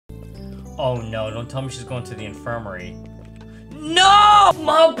Oh no, don't tell me she's going to the infirmary. No!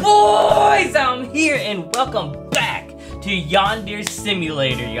 My boys! I'm here and welcome back to Yandere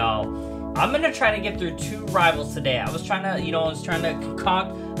Simulator, y'all. I'm gonna try to get through 2 rivals today. I was trying to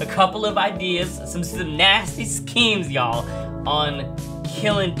concoct a couple of ideas, some nasty schemes, y'all, on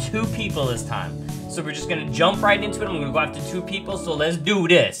killing 2 people this time. So we're just gonna jump right into it. I'm gonna go after 2 people, so let's do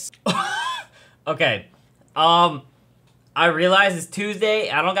this. Okay, I realize it's Tuesday.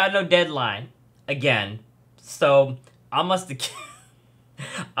 I don't got no deadline again, so I must have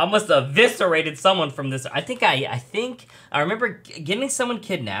eviscerated someone from this. I think I remember getting someone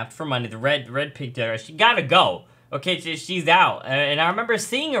kidnapped for money. The red pig there. She gotta go. Okay, she's out. And I remember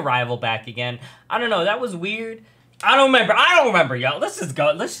seeing a rival back again. I don't know. That was weird. I don't remember, y'all. Let's just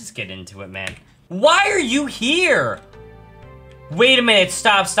go. Let's just get into it, man. Why are you here? Wait a minute.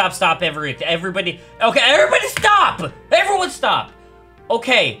 Stop, everybody. Okay, everybody stop. Everyone stop.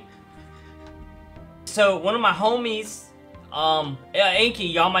 Okay. So, one of my homies, Inky,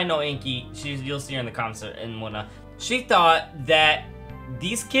 y'all might know Inky. You'll see her in the comments and whatnot. She thought that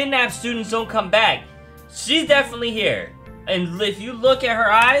these kidnapped students don't come back. She's definitely here. And if you look at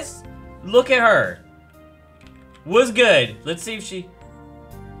her eyes, look at her. What's good? Let's see if she...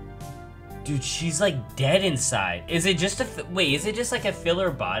 Dude, she's like dead inside. Is it just a... Wait, is it just like a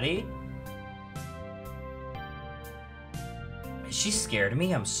filler body? Is she scared of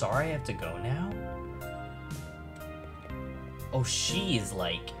me? I'm sorry, I have to go now? Oh, she is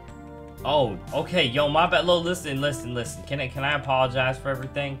like... Oh, okay, yo, my bad. Listen. Can I apologize for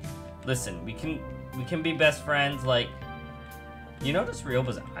everything? Listen, we can be best friends. Like, you notice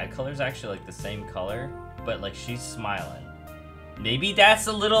Ryoba's eye color is actually like the same color, but like she's smiling. Maybe that's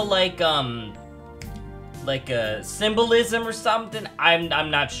a little like a symbolism or something. I'm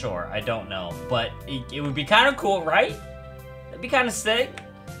not sure. I don't know, but it would be kind of cool, right? It'd be kind of sick.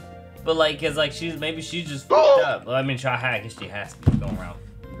 But like, it's like maybe she's just fucked up. Well, I mean, I guess she has to be going around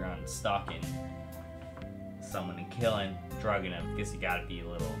stalking someone and killing, drugging him. Guess you gotta be a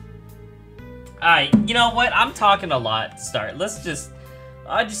little. Alright, you know what? I'm talking a lot to start.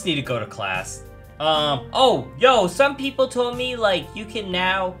 I just need to go to class. Oh, yo, some people told me, like, you can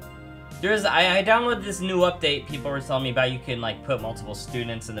now, I downloaded this new update people were telling me about. You can, like, put multiple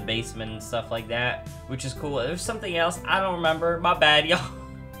students in the basement and stuff like that, which is cool. There's something else, I don't remember, my bad, y'all.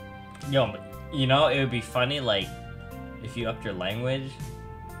 Yo, you know, it would be funny, like, if you upped your language,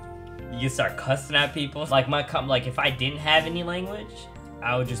 you could start cussing at people. Like, if I didn't have any language,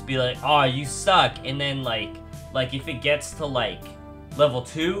 I would just be like, oh, you suck, and then, like, if it gets to, like, level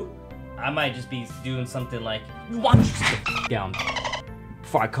 2, I might just be doing something like, why don't you sit down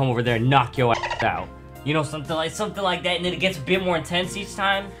before I come over there and knock your ass out? You know, something like that, and then it gets a bit more intense each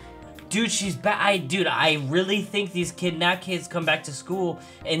time. Dude, she's back. Dude, I really think these kidnapped kids come back to school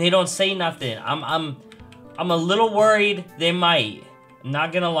and they don't say nothing. I'm a little worried they might. I'm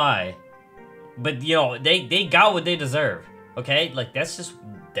not gonna lie. But you know, they got what they deserve. Okay? Like that's just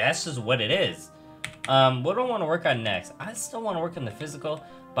what it is. What do I want to work on next? I still want to work on the physical,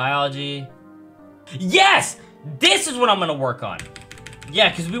 biology. Yes! This is what I'm gonna work on. Yeah,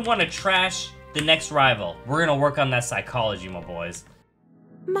 because we want to trash the next rival. We're gonna work on that psychology, my boys.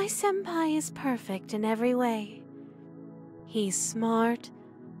 My senpai is perfect in every way. He's smart,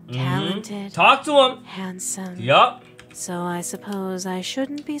 talented, talk to him, handsome. Yup. So I suppose I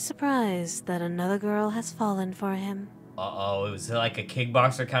shouldn't be surprised that another girl has fallen for him. Uh-oh, it was like a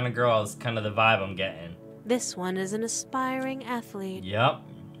kickboxer kind of girl. It's kind of the vibe I'm getting. This one is an aspiring athlete. Yep.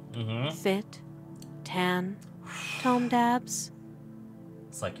 Fit, tan, tome dabs.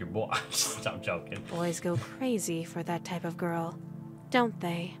 It's like your boy. I'm joking. Boys go crazy for that type of girl, don't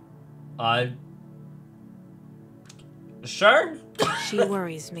they? Sure. She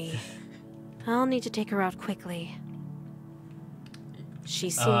worries me. I'll need to take her out quickly. She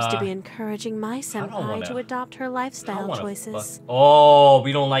seems to be encouraging my senpai to adopt her lifestyle choices. Oh,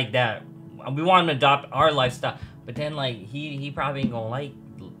 we don't like that. We want him to adopt our lifestyle, but then like he probably ain't gonna like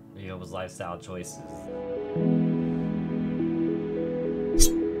his lifestyle choices.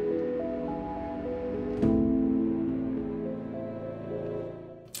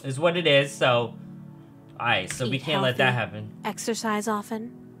 Is what it is. So, alright. So we can't let that happen. Exercise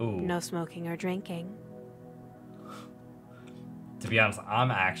often. Ooh. No smoking or drinking. To be honest,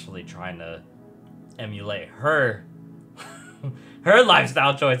 I'm actually trying to emulate her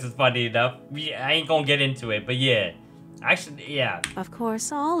lifestyle choices, funny enough. I ain't gonna get into it, but yeah. Actually, yeah. Of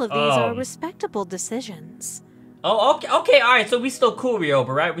course, all of these are respectable decisions. Oh, okay, alright, so we still cool, Ryoba,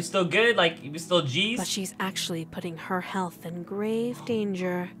 right? We still good? Like, we still G's? But she's actually putting her health in grave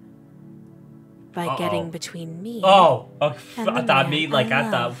danger by getting between me I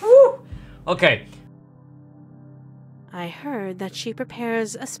thought, whew. Okay. I heard that she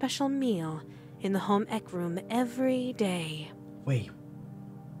prepares a special meal in the home ec room every day. Wait.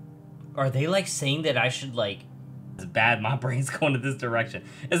 Are they like saying that I should like... It's bad, my brain's going to this direction.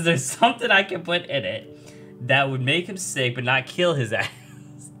 Is there something I can put in it that would make him sick but not kill his ass?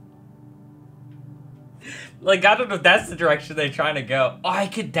 Like, I don't know if that's the direction they're trying to go. Oh,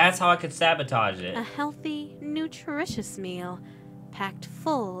 that's how I could sabotage it. A healthy, nutritious meal packed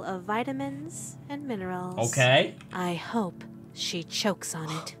full of vitamins and minerals. Okay. I hope she chokes on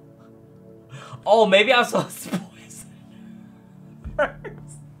it. Oh, maybe I'm supposed to poison her first.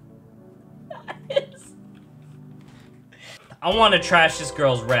 I want to trash this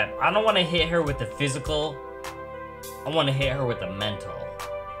girl's rep. I don't want to hit her with the physical. I want to hit her with the mental.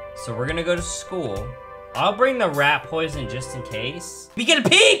 So we're going to go to school. I'll bring the rat poison just in case. We get a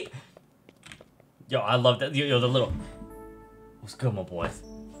peep! Yo, I love that. Yo, the little... What's good, my boys?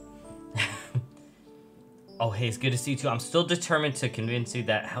 Oh, hey, it's good to see you too. I'm still determined to convince you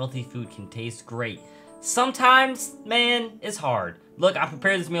that healthy food can taste great. Sometimes, man, it's hard. Look, I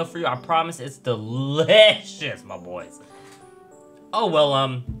prepared this meal for you. I promise it's delicious, my boys. Oh,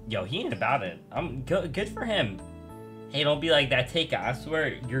 well, yo, he ain't about it. I'm good for him. Hey, don't be like that. Take it. I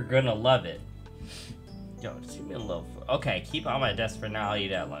swear you're gonna love it. Yo, just give me a little food. Okay, keep it on my desk for now. I'll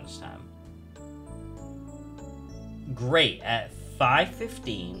eat at lunchtime. Great. At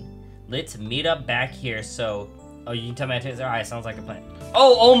 5:15, let's meet up back here. So, oh, you can tell me it is. All right, sounds like a plan.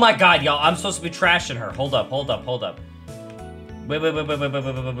 Oh my God, y'all! I'm supposed to be trashing her. Hold up.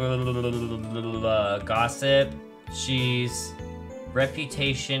 Wait. Gossip. She's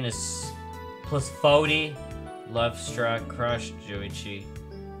reputation is plus 40. Love struck, crush, Juichi.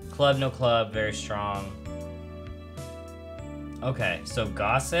 Club, no club, very strong. Okay, so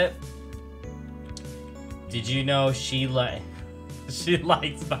gossip. Did you know she likes...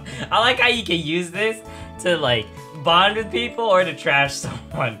 I like how you can use this to like bond with people or to trash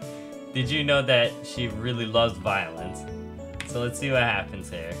someone. Did you know that she really loves violence? So let's see what happens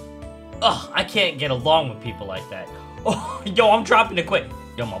here. Ugh, I can't get along with people like that. Oh, yo, I'm dropping it quick.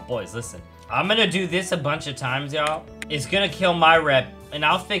 Yo, my boys, listen. I'm gonna do this a bunch of times, y'all. It's gonna kill my rep, and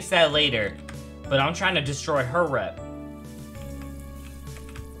I'll fix that later. But I'm trying to destroy her rep.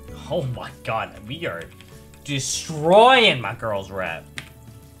 Oh my God, we are destroying my girl's rep.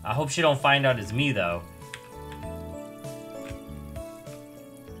 I hope she don't find out it's me, though.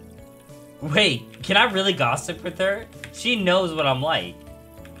 Wait, can I really gossip with her? She knows what I'm like.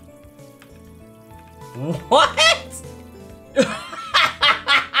 What?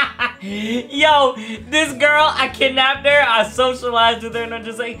 Yo, this girl, I kidnapped her, I socialized with her, and I'm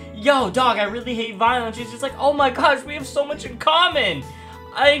just like, yo, dog, I really hate violence. She's just like, oh my gosh, we have so much in common.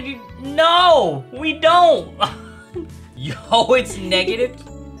 No, we don't. Yo, it's negative.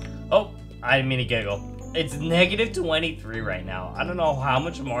 Oh, I didn't mean to giggle. It's negative 23 right now. I don't know how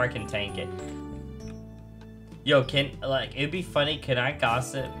much more I can tank it. Yo, it'd be funny, can I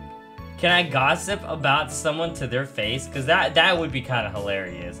gossip? Can I gossip about someone to their face? Because that would be kind of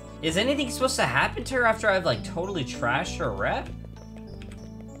hilarious. Is anything supposed to happen to her after I've like totally trashed her rep?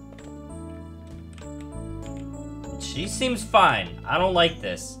 She seems fine. I don't like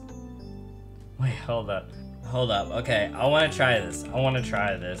this. Wait, hold up. Okay, I want to try this.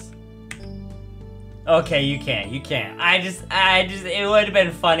 Okay, you can't. I just, it would have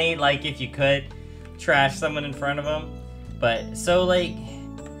been funny, like, if you could trash someone in front of them. But, so, like,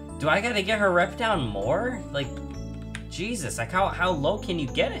 do I gotta get her rep down more? Like, Jesus, like, how low can you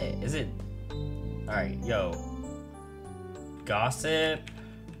get it? Is it... Alright, yo. Gossip.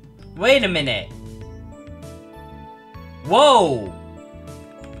 Wait a minute. Whoa!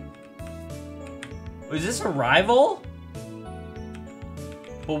 Is this a rival?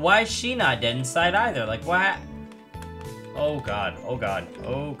 But why is she not dead inside either? Like, what? Oh God! I'm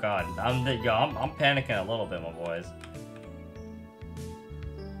panicking a little bit, my boys.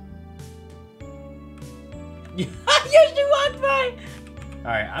 Yeah, she walked by.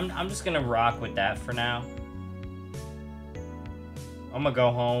 All right, I'm just gonna rock with that for now. I'm gonna go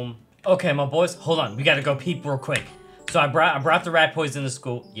home. Okay, my boys, hold on. We gotta go peep real quick. So I brought the rat poison to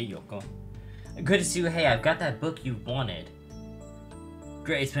school. Yeah, yo, go. Good to see you. Hey, I've got that book you wanted.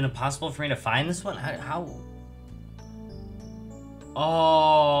 Great, it's been impossible for me to find this one? How?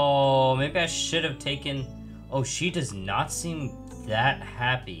 Oh, maybe I should have taken... Oh, she does not seem that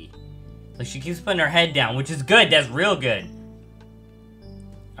happy. Like, she keeps putting her head down, which is good. That's real good.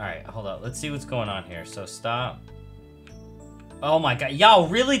 Alright, hold up. Let's see what's going on here. So, stop. Oh my God. Y'all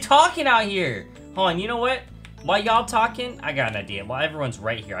really talking out here. Hold on, you know what? While y'all talking, I got an idea. While everyone's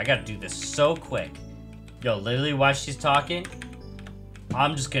right here, I gotta do this so quick. Yo, literally while she's talking...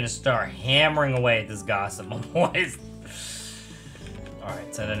 I'm just gonna start hammering away at this gossip, my boys.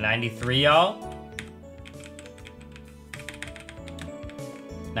 Alright, so the 93, y'all.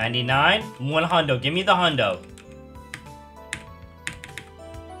 99, 1 hundo. Give me the hundo.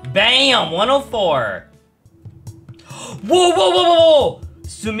 Bam! 104. Whoa, whoa, whoa, whoa, whoa!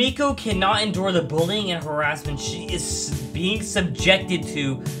 Sumiko cannot endure the bullying and harassment she is being subjected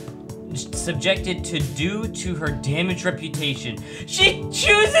to due to her damaged reputation. She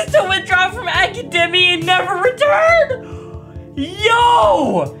chooses to withdraw from academia and never return!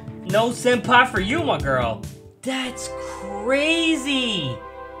 Yo! No senpai for you, my girl. That's crazy.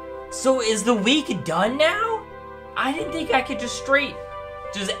 So is the week done now? I didn't think I could just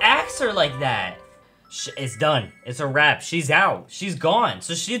axe her like that. It's done. It's a wrap. She's out. She's gone.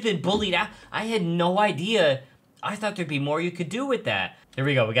 So she's been bullied out. I had no idea. I thought there'd be more you could do with that. Here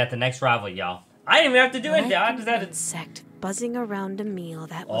we go. We got the next rival, y'all. I didn't even have to do anything. I just had to... insect buzzing around a meal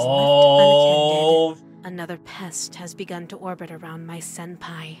that was left unattended. Another pest has begun to orbit around my senpai.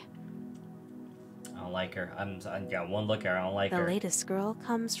 I don't like her. I got one look at her. I don't like her. The latest girl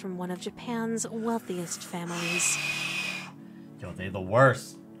comes from one of Japan's wealthiest families. Yo, they're the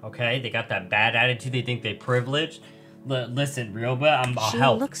worst. Okay, they got that bad attitude. They think they privileged. Listen, Ryoba, I'll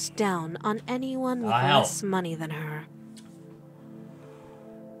help. She looks down on anyone with less money than her.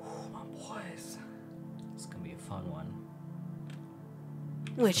 Oh, my boys. It's gonna be a fun one.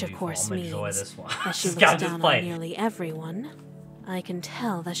 Which, of course, means this one. that she looks down on nearly everyone. I can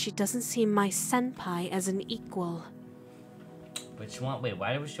tell that she doesn't see my senpai as an equal. But wait,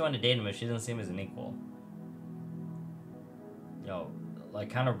 why would she want to date him if she doesn't see him as an equal? Yo, like,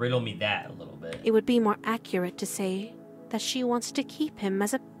 kind of riddle me that a little bit. It would be more accurate to say that she wants to keep him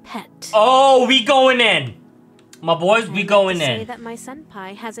as a pet. Oh, we going in! My boys, we going in. Say that my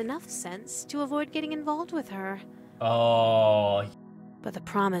senpai has enough sense to avoid getting involved with her. Oh. But the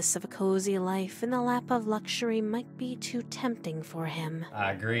promise of a cozy life in the lap of luxury might be too tempting for him.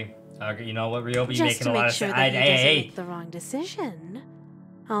 I agree. You know what, Ryoba, you're making a lot of sense. Just to make sure that he doesn't make the wrong decision,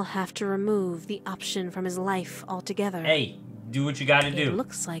 I'll have to remove the option from his life altogether. Hey, do what you gotta do. It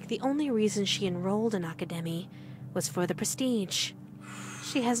looks like the only reason she enrolled in Academy was for the prestige.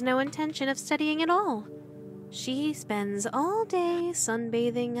 She has no intention of studying at all. She spends all day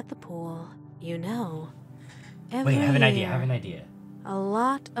sunbathing at the pool. You know, every Wait, I have an idea. year, a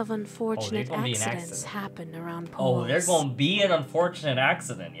lot of unfortunate accidents happen around pools. Oh, there's gonna be an unfortunate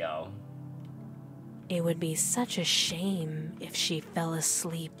accident, yo. It would be such a shame if she fell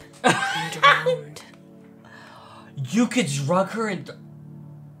asleep and drowned. You could drug her and...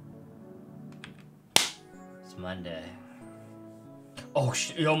 It's Monday. Oh,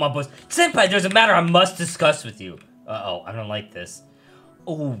 yo, my boys. Senpai, there's a matter I must discuss with you. Uh-oh, I don't like this.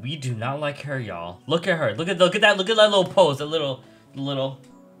 Oh, we do not like her, y'all. Look at her. Look at that little pose. That little...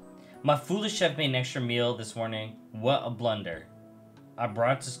 My foolish chef made an extra meal this morning. What a blunder. I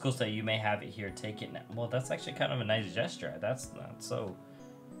brought it to school so that you may have it here. Take it now. Well, that's actually kind of a nice gesture. That's not so...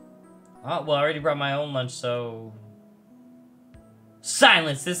 Oh, well, I already brought my own lunch, so...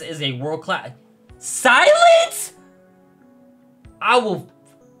 Silence! This is a world-class... Silence?! I will...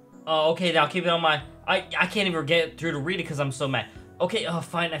 Oh, okay, now keep it on my... I can't even get through to read it because I'm so mad. Okay,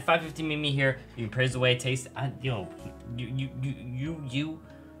 fine. At 5:50, meet me here. You can praise the way it tastes. You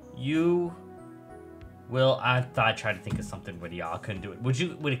will... I thought I'd try to think of something with y'all. I couldn't do it.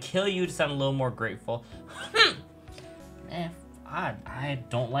 Would it kill you to sound a little more grateful? I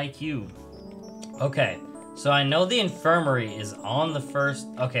don't like you. Okay, so I know the infirmary is on the first...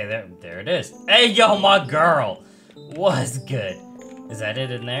 Okay, there it is. Hey, yo, my girl! What's good? Is that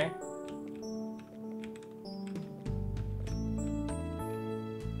it in there?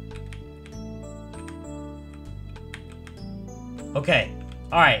 Okay,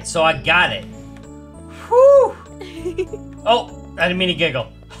 alright, so I got it. Whew! Oh, I didn't mean to giggle.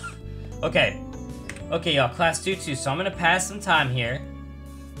 Okay. Okay, y'all, class 2-2, so I'm gonna pass some time here.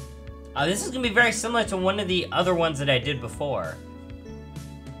 This is gonna be very similar to one of the other ones that I did before.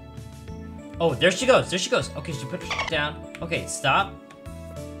 Oh, there she goes, Okay, she put her shit down. Okay, stop.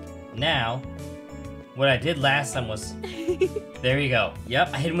 Now, what I did last time was... There you go.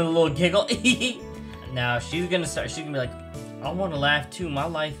 Yep, I hit him with a little giggle. Now, she's gonna be like, I wanna laugh too. My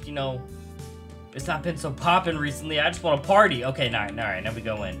life, you know, it's not been so poppin' recently. I just wanna party. Okay, alright, now we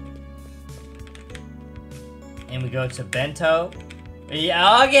go in. And we go to bento.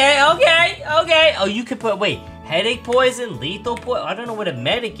 Yeah, okay. Oh, you could put, wait, headache poison, lethal poison. I don't know what a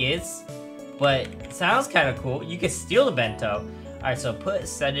medic is, but it sounds kind of cool. You could steal the bento. All right, so put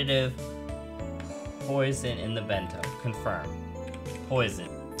sedative poison in the bento. Confirm. Poison.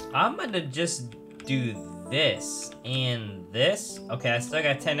 I'm gonna just do this and this. Okay, I still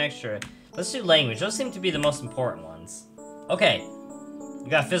got 10 extra. Let's do language. Those seem to be the most important ones. Okay. You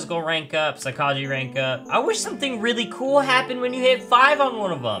got physical rank up, psychology rank up. I wish something really cool happened when you hit 5 on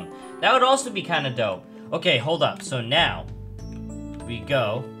one of them. That would also be kind of dope. Okay, hold up. So now, we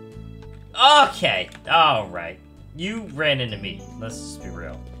go. Okay, alright. You ran into me. Let's just be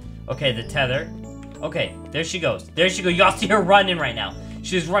real. Okay, the tether. Okay, there she goes. There she goes. Y'all see her running right now.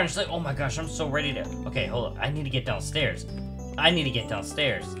 She's running. She's like, oh my gosh, I'm so ready to... Okay, hold up. I need to get downstairs. I need to get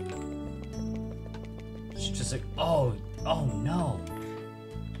downstairs. She's just like, oh no.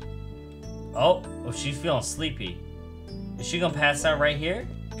 Oh, she's feeling sleepy. Is she gonna pass out right here?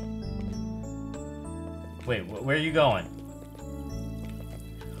 Wait, where are you going?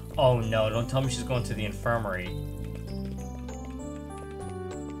 Oh no, don't tell me she's going to the infirmary.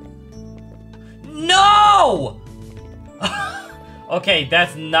 No! Okay,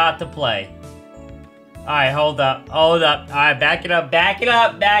 that's not the play. Alright, hold up. Alright, back it up. Back it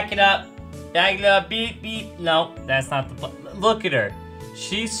up. Beep, beep. No, that's not the play. Look at her.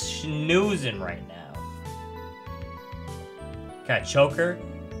 She's snoozing right now. Can I choke her?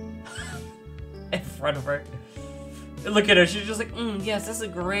 In front of her. Look at her. She's just like, yes, that's a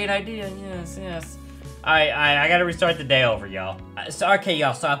great idea. Yes. I gotta restart the day over, y'all. So, okay,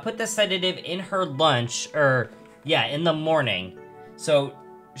 y'all. So I put the sedative in her lunch, in the morning. So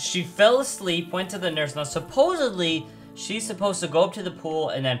she fell asleep, went to the nurse. Now, supposedly, she's supposed to go up to the pool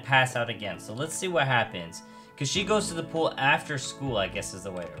and then pass out again. So let's see what happens. Because she goes to the pool after school, I guess is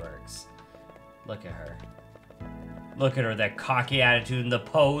the way it works. Look at her. Look at her, that cocky attitude and the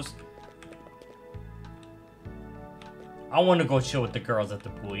pose. I want to go chill with the girls at the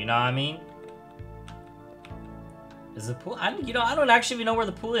pool, you know what I mean? Is the pool? I don't actually even know where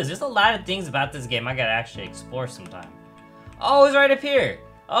the pool is. There's a lot of things about this game I gotta actually explore sometime. Oh, it's right up here.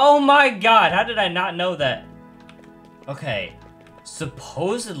 Oh my god, how did I not know that? Okay,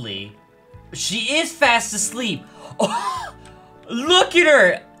 supposedly, she is fast asleep. Oh, look at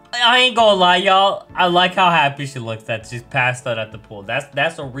her. I ain't gonna lie, y'all. I like how happy she looks that she's passed out at the pool.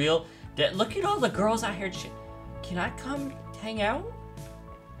 That's a real... Look at all the girls out here. Can I come hang out?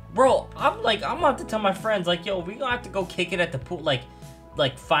 Bro, I'm about to tell my friends, like, yo, we gonna have to go kick it at the pool.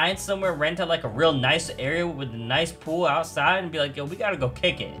 Like find somewhere, rent out like a real nice area with a nice pool outside and be like, yo, we gotta go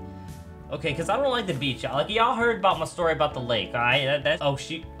kick it. Okay, because I don't like the beach, y'all. Like, y'all heard about my story about the lake, alright? Oh,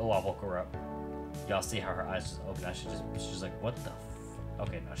 I woke her up. Y'all see how her eyes just open. Now she's like, what the f...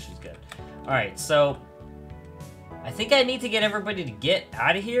 Okay, no, she's good. Alright, so... I think I need to get everybody to get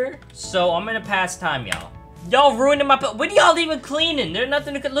out of here. So, I'm gonna pass time, y'all. Y'all ruining my... What are y'all even cleaning? There's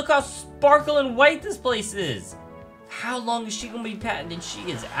nothing to... Look how sparkling white this place is. How long is she gonna be patting? And she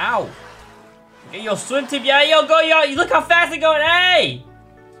is out. Okay, yo, swim tip. Yeah, yo, go, y'all. You look how fast they're going. Hey!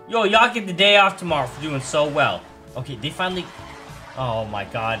 Yo, y'all get the day off tomorrow for doing so well. Okay, they finally... Oh my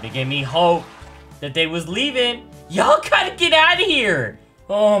god, they gave me hope that they was leaving. Y'all gotta get out of here.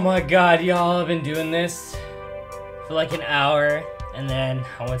 Oh my god, y'all have been doing this for like an hour. And then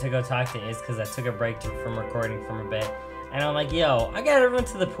I went to go talk to Iz because I took a break from recording from a bit. And I'm like, yo, I gotta run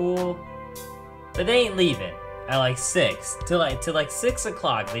to the pool. But they ain't leaving at like 6. Till like 6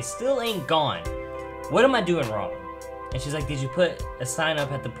 o'clock. They still ain't gone. What am I doing wrong? And she's like, did you put a sign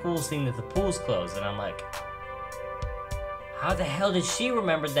up at the pool saying that the pool's closed? And I'm like, how the hell did she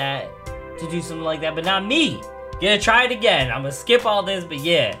remember that to do something like that, but not me? Gonna try it again. I'm gonna skip all this, but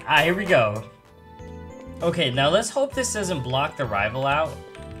yeah. Alright, here we go. Okay, now let's hope this doesn't block the rival out.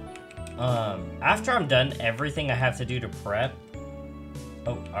 After I'm done everything I have to do to prep.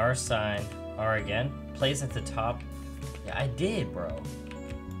 Oh, R sign. R again. Place at the top. Yeah, I did, bro.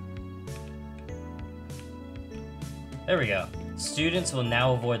 There we go. Students will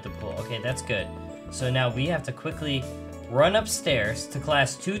now avoid the pool. Okay, that's good. So now we have to quickly run upstairs to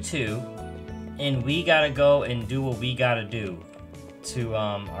class 2-2. And we gotta go and do what we gotta do to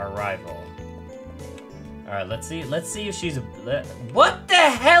our rival. Alright, let's see if she's what the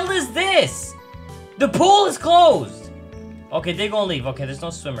hell is this? The pool is closed! Okay, they're gonna leave. Okay, there's no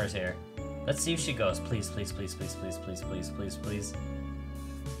swimmers here. Let's see if she goes. Please, please, please, please, please, please, please, please, please.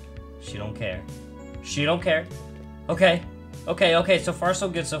 She don't care. She don't care. Okay. Okay, okay, so far so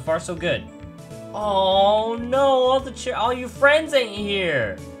good, so far so good. Oh no, all you friends ain't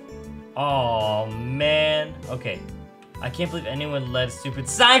here. Oh man. Okay. I can't believe anyone let a stupid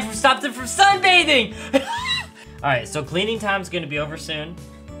sign stop them from sunbathing! Alright, so cleaning time's gonna be over soon.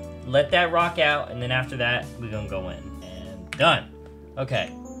 Let that rock out, and then after that, we're gonna go in. And done.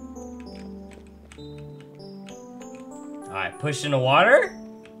 Okay. Alright, push in the water.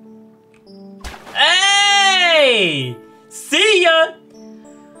 Hey! See ya!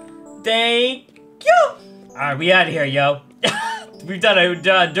 Thank you! Alright, we out of here, yo. We've done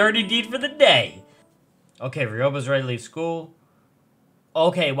a dirty deed for the day. Okay, Ryoba's ready to leave school.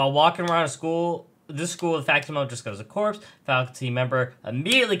 Okay, while walking around this school, the faculty member discovers a corpse. Faculty member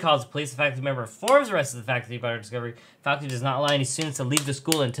immediately calls the police. The faculty member informs the rest of the faculty about her discovery. Faculty does not allow any students to leave the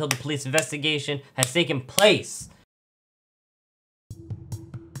school until the police investigation has taken place.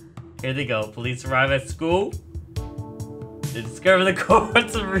 Here they go. Police arrive at school. They discover the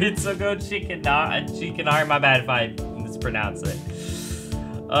corpse of Ritsuko. She cannot. My bad if I mispronounce it.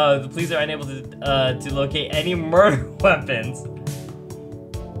 The police are unable to locate any murder weapons.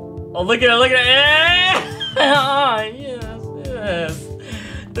 Oh, look at it! Oh, yes.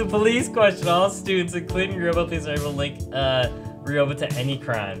 The police question all students, including Ryoba. Police are able to link Ryoba to any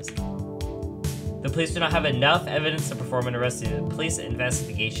crimes. The police do not have enough evidence to perform an arrest. The police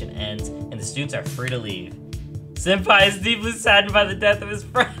investigation ends, and the students are free to leave. Senpai is deeply saddened by the death of his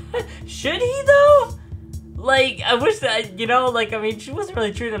friend. Should he, though? Like, I wish that, you know, like, I mean, she wasn't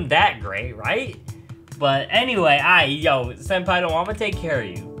really treating him that great, right? But anyway, yo, Senpai, I'm gonna take care of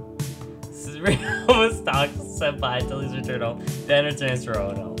you. This is Ryoba stalks Senpai until he's returned home, then returns to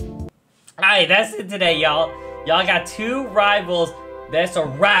Ono. Alright, that's it today, y'all. Y'all got 2 rivals. That's a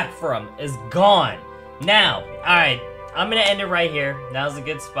wrap for them. It's gone. Now, alright, I'm gonna end it right here. Now's a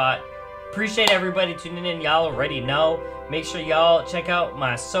good spot. Appreciate everybody tuning in. Y'all already know. Make sure y'all check out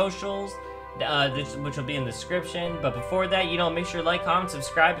my socials, which will be in the description. But before that, you know, make sure to like, comment,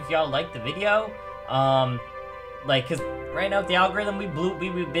 subscribe if y'all like the video. Like, cause right now with the algorithm,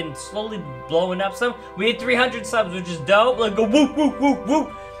 we've been slowly blowing up some. We hit 300 subs, which is dope. Like, go whoop whoop whoop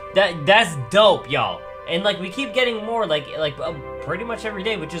whoop. That's dope, y'all. And like, we keep getting more, like pretty much every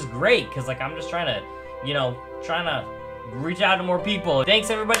day, which is great. Cause like, I'm just trying to, you know, reach out to more people. Thanks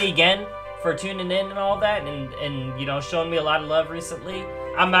everybody again for tuning in and all that, and you know, showing me a lot of love recently.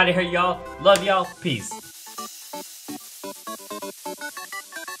 I'm out of here, y'all. Love y'all. Peace.